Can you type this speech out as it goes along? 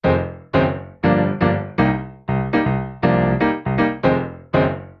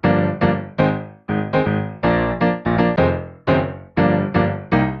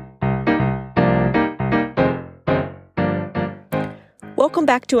Welcome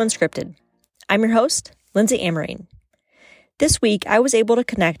back to Unscripted. I'm your host, Lindsay Amarine. This week, I was able to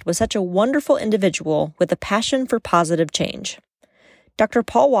connect with such a wonderful individual with a passion for positive change. Dr.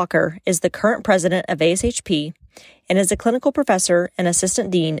 Paul Walker is the current president of ASHP and is a clinical professor and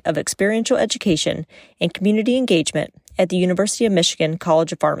assistant dean of experiential education and community engagement at the University of Michigan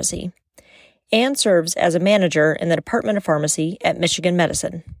College of Pharmacy, and serves as a manager in the Department of Pharmacy at Michigan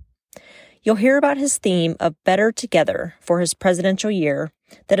Medicine. You'll hear about his theme of Better Together for his presidential year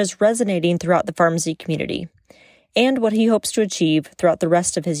that is resonating throughout the pharmacy community, and what he hopes to achieve throughout the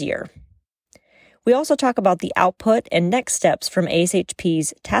rest of his year. We also talk about the output and next steps from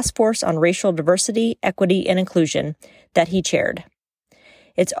ASHP's Task Force on Racial Diversity, Equity, and Inclusion that he chaired.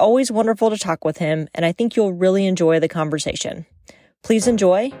 It's always wonderful to talk with him, and I think you'll really enjoy the conversation. Please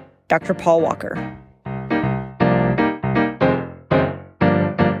enjoy Dr. Paul Walker.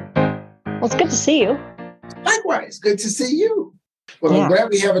 Well, it's good to see you. Likewise, good to see you. Well, I'm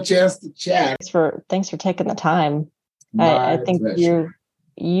glad we have a chance to chat. Thanks for taking the time. I think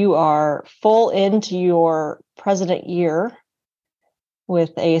you are full into your president year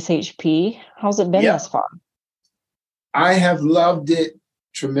with ASHP. How's it been thus far? I have loved it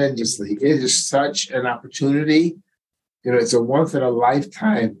tremendously. It is such an opportunity. It's a once in a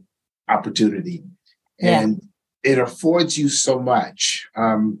lifetime opportunity, and it affords you so much.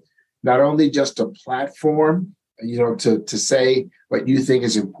 Not only just a platform, to say what you think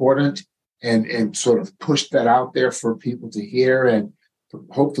is important and sort of push that out there for people to hear and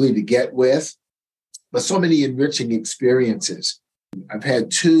hopefully to get with, but so many enriching experiences. I've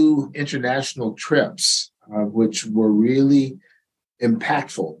had 2 international trips, which were really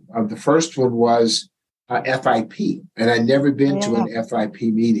impactful. The first one was FIP, and I'd never been to an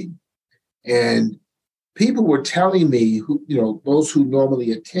FIP meeting. And people were telling me, those who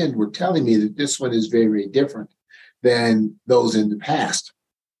normally attend were telling me that this one is very, very different than those in the past.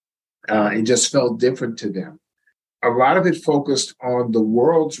 It just felt different to them. A lot of it focused on the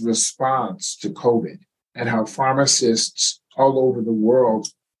world's response to COVID and how pharmacists all over the world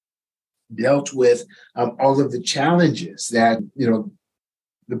dealt with all of the challenges that,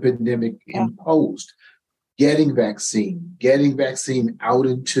 the pandemic imposed. Getting vaccine out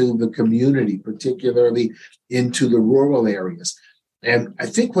into the community, particularly into the rural areas. And I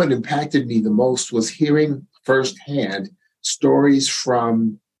think what impacted me the most was hearing firsthand stories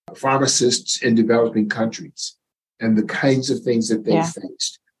from pharmacists in developing countries and the kinds of things that they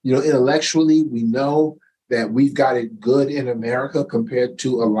faced. Intellectually, we know that we've got it good in America compared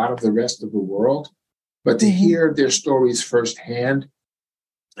to a lot of the rest of the world. But to hear their stories firsthand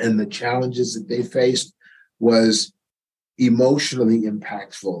and the challenges that they faced was emotionally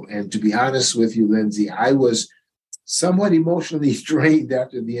impactful. And to be honest with you, Lindsay, I was somewhat emotionally drained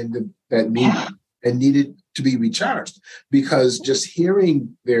after the end of that meeting and needed to be recharged, because just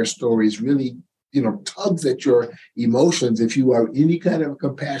hearing their stories really, tugs at your emotions. If you are any kind of a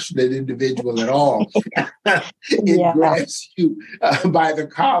compassionate individual at all, it grabs you by the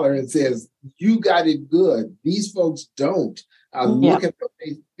collar and says, you got it good. These folks don't. Look at what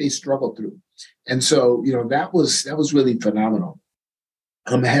they struggle through. And so, that was really phenomenal.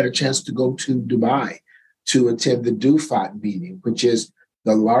 I had a chance to go to Dubai to attend the DUFAT meeting, which is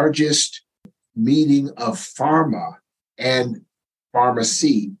the largest meeting of pharma and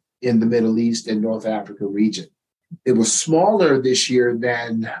pharmacy in the Middle East and North Africa region. It was smaller this year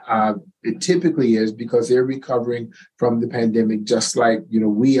than it typically is because they're recovering from the pandemic just like,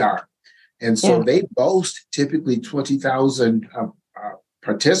 we are. And so they boast typically 20,000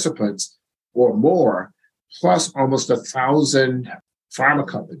 participants or more, plus almost 1,000 pharma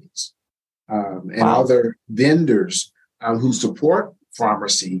companies and other vendors who support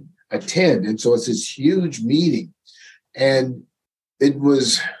pharmacy attend. And so it's this huge meeting. And it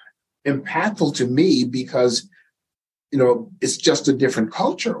was impactful to me because, it's just a different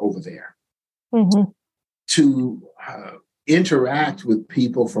culture over there. To interact with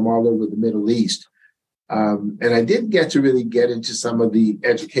people from all over the Middle East. And I didn't get to really get into some of the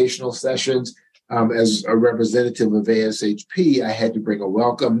educational sessions. As a representative of ASHP, I had to bring a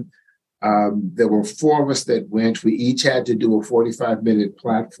welcome. There were 4 of us that went. We each had to do a 45-minute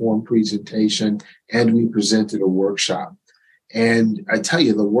platform presentation, and we presented a workshop. And I tell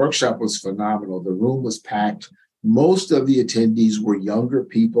you, the workshop was phenomenal. The room was packed. Most of the attendees were younger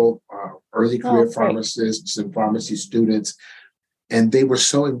people, early career pharmacists and pharmacy students. And they were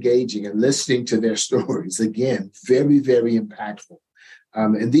so engaging, and listening to their stories, again, very, very impactful.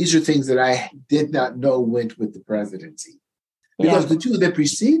 And these are things that I did not know went with the presidency. Because the 2 that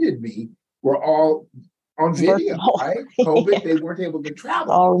preceded me were all on video, right? COVID, they weren't able to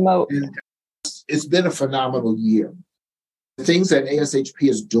travel. All remote. And it's been a phenomenal year. The things that ASHP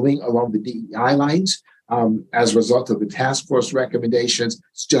is doing along the DEI lines as a result of the task force recommendations,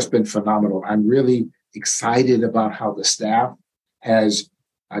 it's just been phenomenal. I'm really excited about how the staff has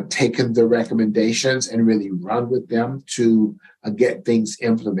taken the recommendations and really run with them to get things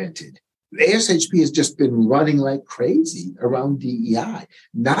implemented. The ASHP has just been running like crazy around DEI,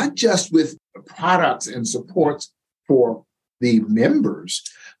 not just with products and supports for the members,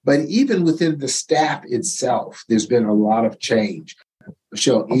 but even within the staff itself. There's been a lot of change.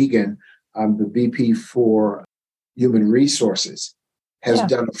 Michelle Egan, the VP for Human Resources, has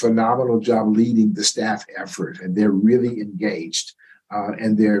done a phenomenal job leading the staff effort, and they're really engaged.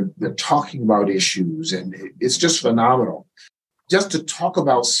 And they're talking about issues, and it's just phenomenal. Just to talk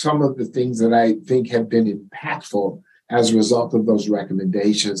about some of the things that I think have been impactful as a result of those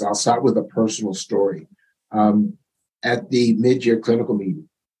recommendations, I'll start with a personal story. At the mid-year clinical meeting,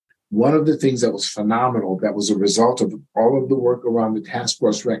 one of the things that was phenomenal, that was a result of all of the work around the task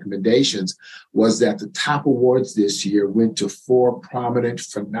force recommendations, was that the top awards this year went to 4 prominent,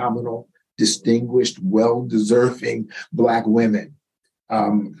 phenomenal, distinguished, well-deserving Black women.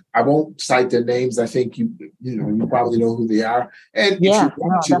 I won't cite their names. I think you probably know who they are. And if you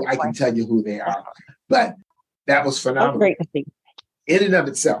want to, I can tell you who they are. But that was phenomenal. Great to see. In and of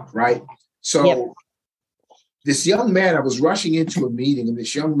itself, right? So this young man, I was rushing into a meeting, and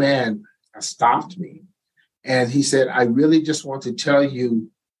this young man stopped me. And he said, I really just want to tell you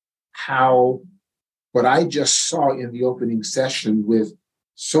how what I just saw in the opening session with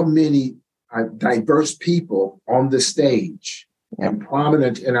so many diverse people on the stage and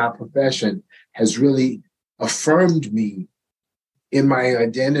prominent in our profession has really affirmed me in my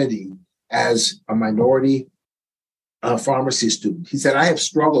identity as a minority pharmacy student. He said, I have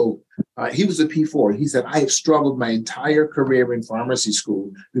struggled. He was a P4. He said, I have struggled my entire career in pharmacy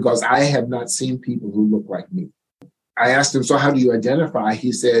school because I have not seen people who look like me. I asked him, so how do you identify?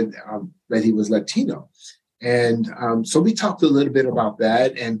 He said that he was Latino. And so we talked a little bit about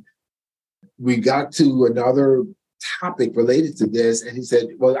that, and we got to another topic related to this. And he said,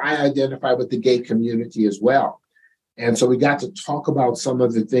 well, I identify with the gay community as well. And so we got to talk about some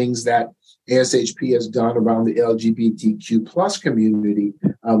of the things that ASHP has done around the LGBTQ plus community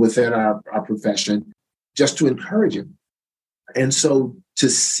within our profession, just to encourage him. And so to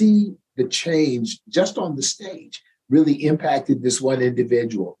see the change just on the stage really impacted this one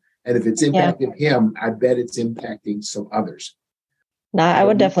individual. And if it's impacted him, I bet it's impacting some others. No, I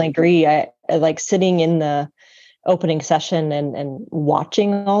would definitely agree. I like sitting in the opening session and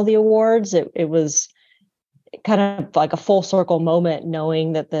watching all the awards. It was kind of like a full circle moment,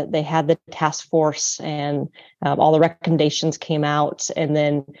 knowing that they had the task force and all the recommendations came out, and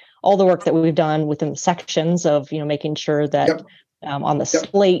then all the work that we've done within the sections of making sure that on the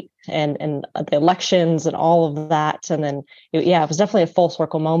slate and the elections and all of that, and then it was definitely a full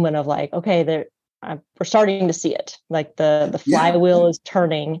circle moment of like, okay, we're starting to see it, like the flywheel is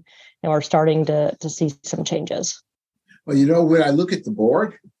turning, and we're starting to see some changes. Well, when I look at the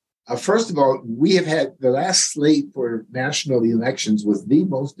board, first of all, we have had the last slate for national elections was the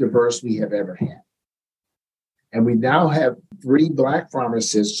most diverse we have ever had. And we now have 3 Black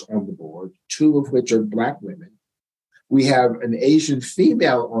pharmacists on the board, 2 of which are Black women. We have an Asian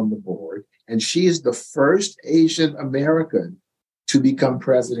female on the board, and she is the first Asian American to become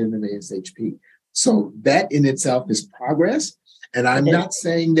president of ASHP. So that in itself is progress. And I'm not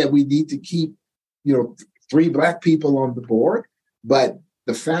saying that we need to keep, 3 Black people on the board, but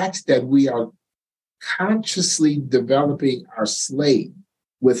the fact that we are consciously developing our slate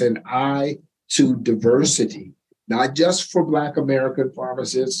with an eye to diversity, not just for Black American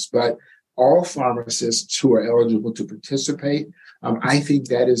pharmacists, but all pharmacists who are eligible to participate, I think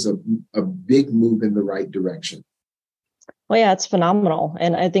that is a big move in the right direction. Well, yeah, it's phenomenal.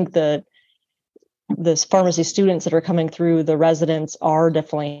 And I think the pharmacy students that are coming through, the residents are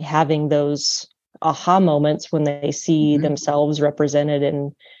definitely having those aha moments when they see themselves represented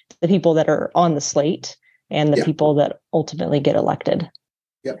in the people that are on the slate and the people that ultimately get elected.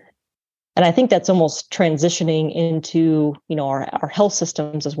 Yep. And I think that's almost transitioning into, our health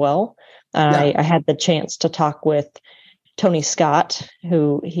systems as well. I had the chance to talk with Tony Scott,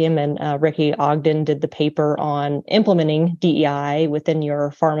 him and Ricky Ogden did the paper on implementing DEI within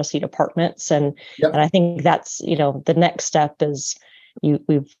your pharmacy departments. And I think that's, the next step is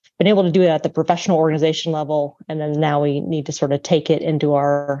we've been able to do it at the professional organization level. And then now we need to sort of take it into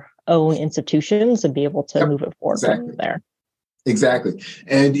our own institutions and be able to move it forward from there. Exactly.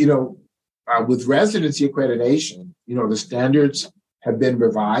 And, with residency accreditation, the standards have been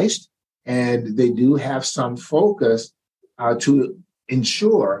revised, and they do have some focus to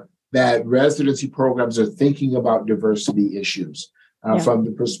ensure that residency programs are thinking about diversity issues from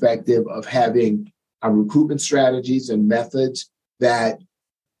the perspective of having recruitment strategies and methods that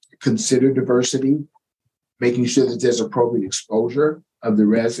consider diversity, making sure that there's appropriate exposure of the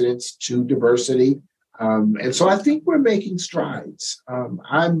residents to diversity. And so I think we're making strides.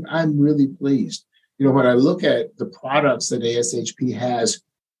 I'm really pleased. When I look at the products that ASHP has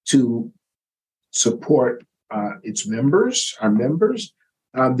to support its members, our members,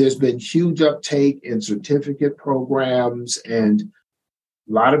 there's been huge uptake in certificate programs and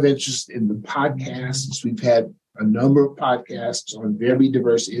a lot of interest in the podcasts. We've had a number of podcasts on very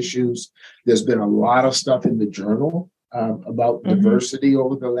diverse issues. There's been a lot of stuff in the journal about diversity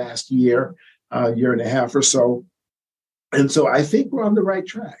over the last year and a half or so. And so I think we're on the right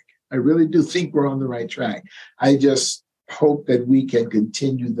track. I really do think we're on the right track. I just hope that we can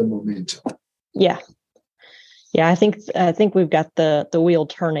continue the momentum. Yeah. Yeah, I think we've got the wheel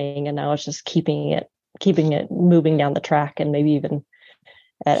turning, and now it's just keeping it moving down the track, and maybe even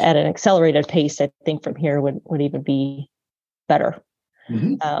at an accelerated pace. I think from here would even be better.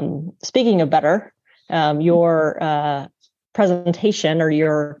 Speaking of better, your presentation or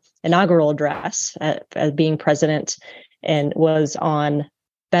your inaugural address as being president and was on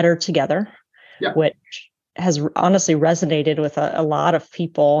Better Together, which has honestly resonated with a lot of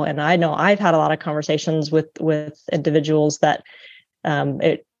people. And I know I've had a lot of conversations with individuals that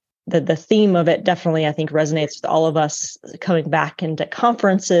the theme of it definitely, I think, resonates with all of us coming back into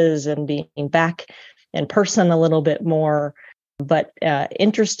conferences and being back in person a little bit more. But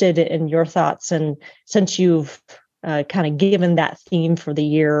interested in your thoughts, and since you've kind of given that theme for the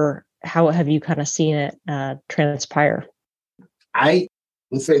year, how have you kind of seen it transpire? I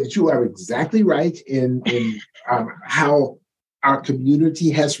would say that you are exactly right in how our community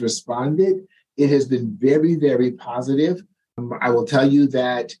has responded. It has been very, very positive. I will tell you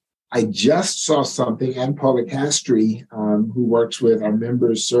that I just saw something, and Paula Castry, who works with our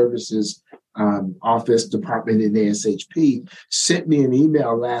members services office department in ASHP, sent me an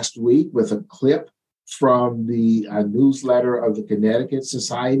email last week with a clip from the newsletter of the Connecticut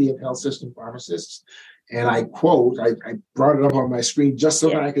Society of Health System Pharmacists. And I quote, I brought it up on my screen just so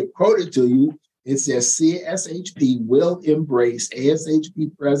that I could quote it to you. It says, CSHP will embrace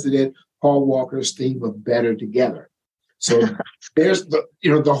ASHP President Paul Walker's theme of Better Together. So there's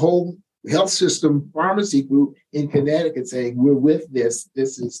the whole health system pharmacy group in Connecticut saying, we're with this.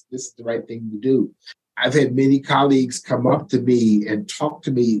 This is the right thing to do. I've had many colleagues come up to me and talk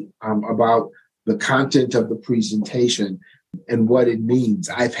to me about the content of the presentation and what it means.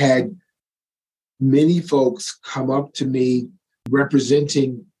 I've had many folks come up to me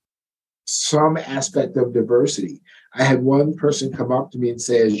representing some aspect of diversity. I had one person come up to me and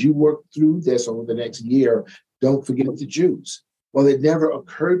say, as you work through this over the next year, don't forget the Jews. Well, it never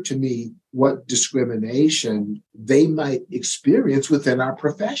occurred to me what discrimination they might experience within our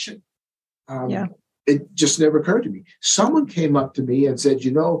profession. It just never occurred to me. Someone came up to me and said,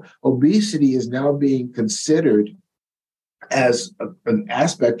 obesity is now being considered as an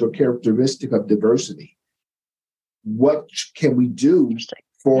aspect or characteristic of diversity. What can we do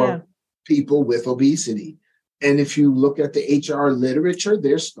for people with obesity? And if you look at the HR literature,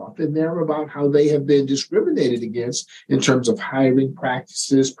 there's stuff in there about how they have been discriminated against in terms of hiring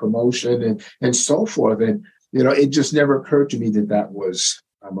practices, promotion, and so forth. And, it just never occurred to me that was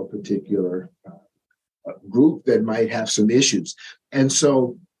a particular group that might have some issues. And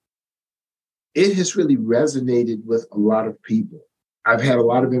so it has really resonated with a lot of people. I've had a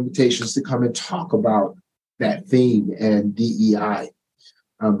lot of invitations to come and talk about that theme and DEI.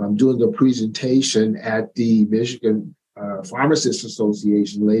 I'm doing a presentation at the Michigan Pharmacists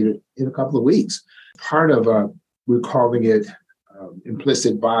Association later in a couple of weeks. Part of we're calling it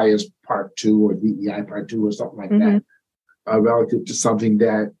implicit bias part 2 or DEI part 2 or something like that, relative to something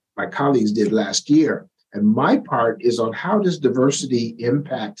that my colleagues did last year. And my part is on how does diversity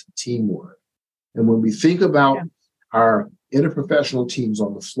impact teamwork? And when we think about our interprofessional teams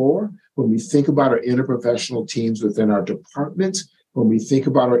on the floor, when we think about our interprofessional teams within our departments, when we think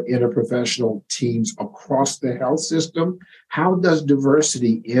about our interprofessional teams across the health system, how does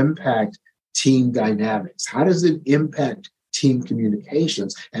diversity impact team dynamics? How does it impact team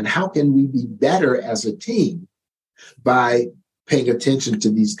communications? And how can we be better as a team by paying attention to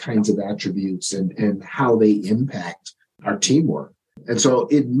these kinds of attributes and how they impact our teamwork? And so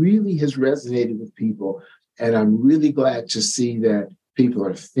it really has resonated with people. And I'm really glad to see that people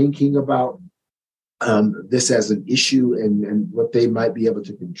are thinking about this as an issue and what they might be able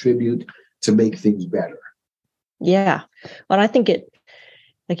to contribute to make things better. Yeah. Well, I think it,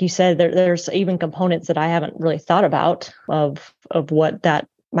 like you said, there's even components that I haven't really thought about of what that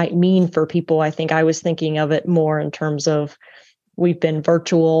might mean for people. I think I was thinking of it more in terms of we've been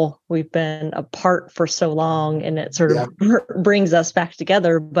virtual, we've been apart for so long, and it sort of brings us back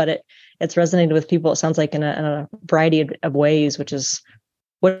together, but it's resonated with people, it sounds like, in a variety of ways, which is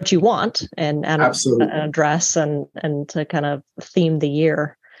what you want and address and to kind of theme the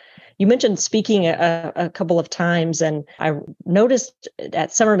year. You mentioned speaking a couple of times, and I noticed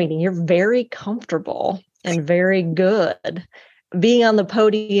at summer meeting, you're very comfortable and very good being on the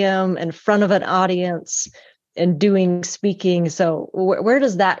podium in front of an audience and doing speaking. So where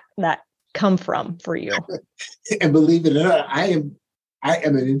does that come from for you? And believe it or not, I am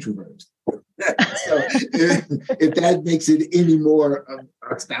an introvert. So if that makes it any more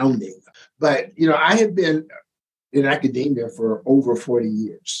astounding. But, I have been in academia for over 40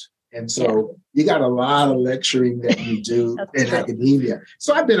 years. And so you got a lot of lecturing that you do in academia.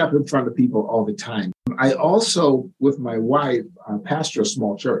 So I've been up in front of people all the time. I also, with my wife, pastor a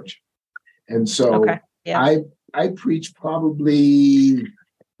small church. And so I preach probably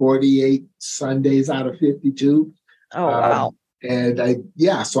 48 Sundays out of 52. Oh, wow.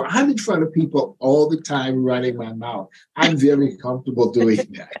 So I'm in front of people all the time running my mouth. I'm very comfortable doing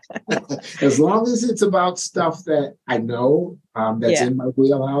that. As long as it's about stuff that I know that's in my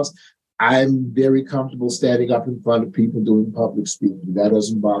wheelhouse, I'm very comfortable standing up in front of people doing public speaking. That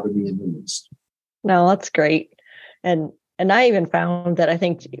doesn't bother me in the least. No, that's great. And I even found that I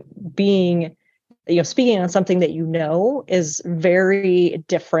think being speaking on something that is very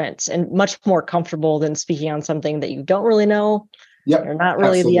different and much more comfortable than speaking on something that you don't really know. Yep, you're not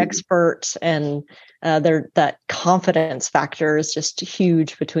really the expert, and that confidence factor is just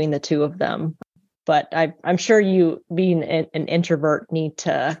huge between the two of them. But I'm sure you, being an introvert, need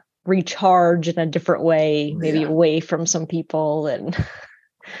to recharge in a different way, maybe away from some people. And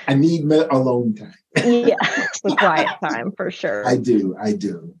I need alone time. The quiet time for sure. I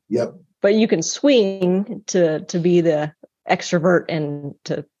do. Yep. But you can swing to be the extrovert and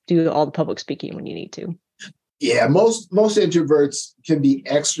to do all the public speaking when you need to. Yeah, most introverts can be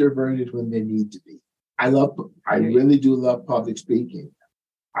extroverted when they need to be. I really do love public speaking.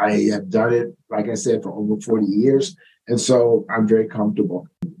 I have done it, like I said, for over 40 years. And so I'm very comfortable.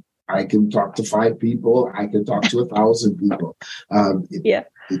 I can talk to 5 people. I can talk to 1,000 people.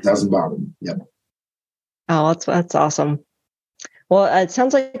 It doesn't bother me. Yep. Oh, that's awesome. Well, it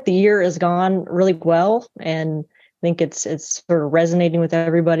sounds like the year has gone really well, and I think it's sort of resonating with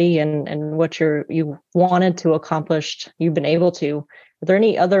everybody, and what you wanted to accomplish, you've been able to. Are there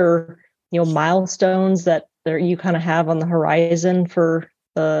any other milestones that you kind of have on the horizon for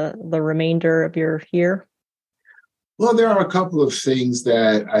the remainder of your year? Well, there are a couple of things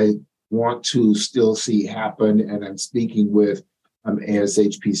that I want to still see happen, and I'm speaking with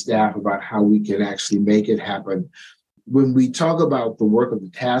ASHP staff about how we can actually make it happen. When we talk about the work of the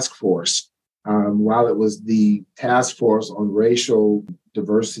task force, while it was the task force on racial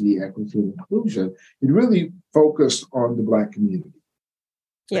diversity, equity, and inclusion, it really focused on the Black community.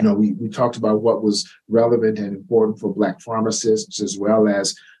 Yeah. We talked about what was relevant and important for Black pharmacists, as well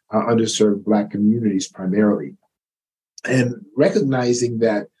as underserved Black communities primarily. And recognizing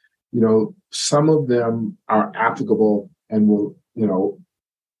that, some of them are applicable and will,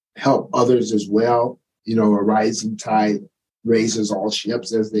 help others as well. A rising tide raises all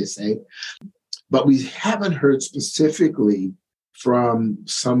ships, as they say. But we haven't heard specifically from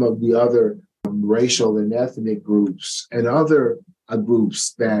some of the other racial and ethnic groups and other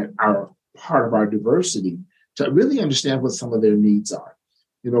groups that are part of our diversity to really understand what some of their needs are.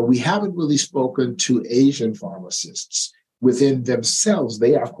 We haven't really spoken to Asian pharmacists. Within themselves,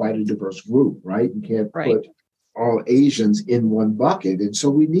 they are quite a diverse group, right? You can't put all Asians in one bucket. And so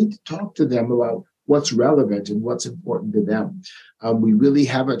we need to talk to them about what's relevant and what's important to them. We really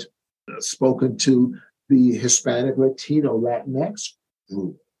haven't spoken to the Hispanic, Latino, Latinx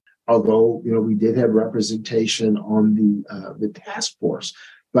group, although, we did have representation on the task force.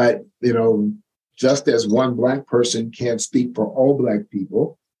 But, just as one Black person can't speak for all Black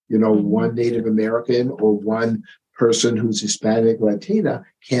people, one Native American or one person who's Hispanic, Latina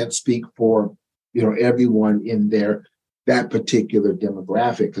can't speak for, everyone in that particular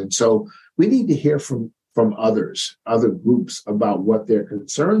demographic. And so we need to hear from other groups about what their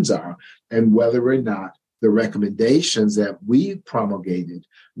concerns are and whether or not the recommendations that we promulgated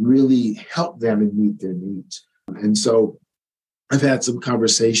really help them and meet their needs. And so I've had some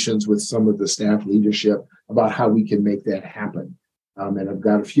conversations with some of the staff leadership about how we can make that happen. And I've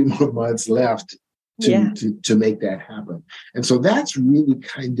got a few more months left to make that happen. And so that's really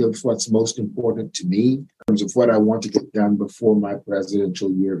kind of what's most important to me in terms of what I want to get done before my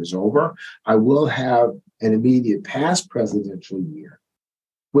presidential year is over. I will have an immediate past presidential year.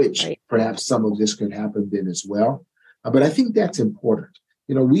 which Right. perhaps some of this could happen then as well. But I think that's important.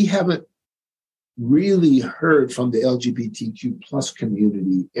 We haven't really heard from the LGBTQ plus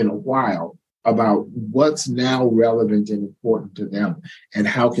community in a while about what's now relevant and important to them, and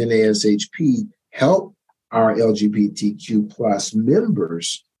how can ASHP help our LGBTQ plus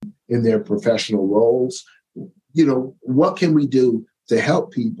members in their professional roles. What can we do to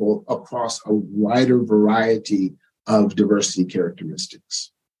help people across a wider variety of diversity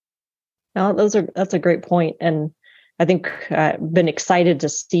characteristics? No, that's a great point. And I think I've been excited to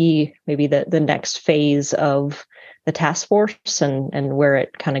see maybe the next phase of the task force and where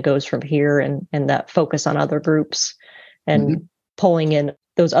it kind of goes from here, and that focus on other groups and pulling in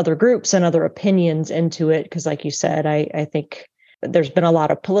those other groups and other opinions into it. Because like you said, I think there's been a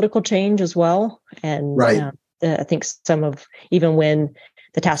lot of political change as well. And right. I think even when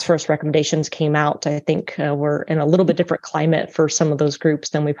the task force recommendations came out, I think we're in a little bit different climate for some of those groups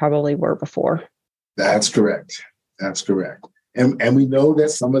than we probably were before. That's correct. That's correct. And we know that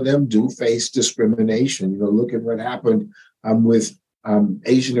some of them do face discrimination. Look at what happened with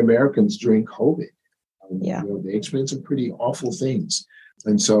Asian Americans during COVID. They experienced some pretty awful things.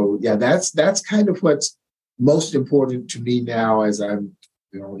 And so, that's kind of what's most important to me now as I'm,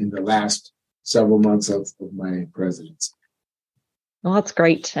 in the last several months of my presidency. Well, that's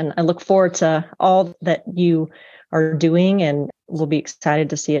great. And I look forward to all that you are doing, and we'll be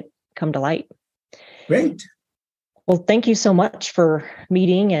excited to see it come to light. Great. Well, thank you so much for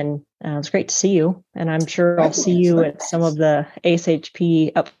meeting, and it's great to see you. And I'm sure I'll see you at some of the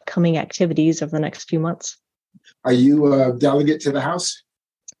ASHP upcoming activities over the next few months. Are you a delegate to the House?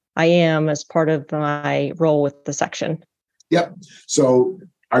 I am, as part of my role with the section. Yep. So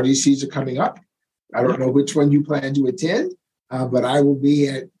RDCs are coming up. I don't know which one you plan to attend, but I will be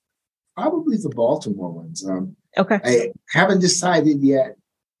at probably the Baltimore ones. Okay. I haven't decided yet.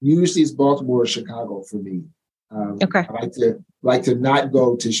 Usually it's Baltimore or Chicago for me. Okay. I like to not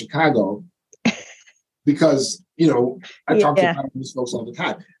go to Chicago because, I talk to these folks all the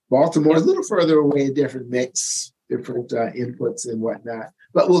time. Baltimore is a little further away, a different mix, different inputs and whatnot.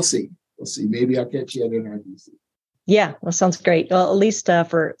 But we'll see. Maybe I'll catch you at an RDC. Yeah, that sounds great. Well, at least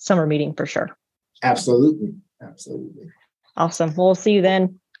for summer meeting for sure. Absolutely. Awesome. Well, we'll see you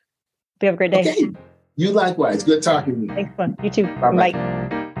then. You have a great day. Okay. You likewise. Good talking to you. Thanks, fun. You too. Bye-bye. Bye.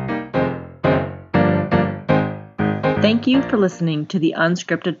 Thank you for listening to the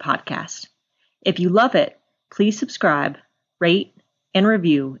Unscripted Podcast. If you love it, please subscribe, rate, and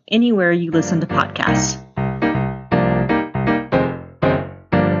review anywhere you listen to podcasts.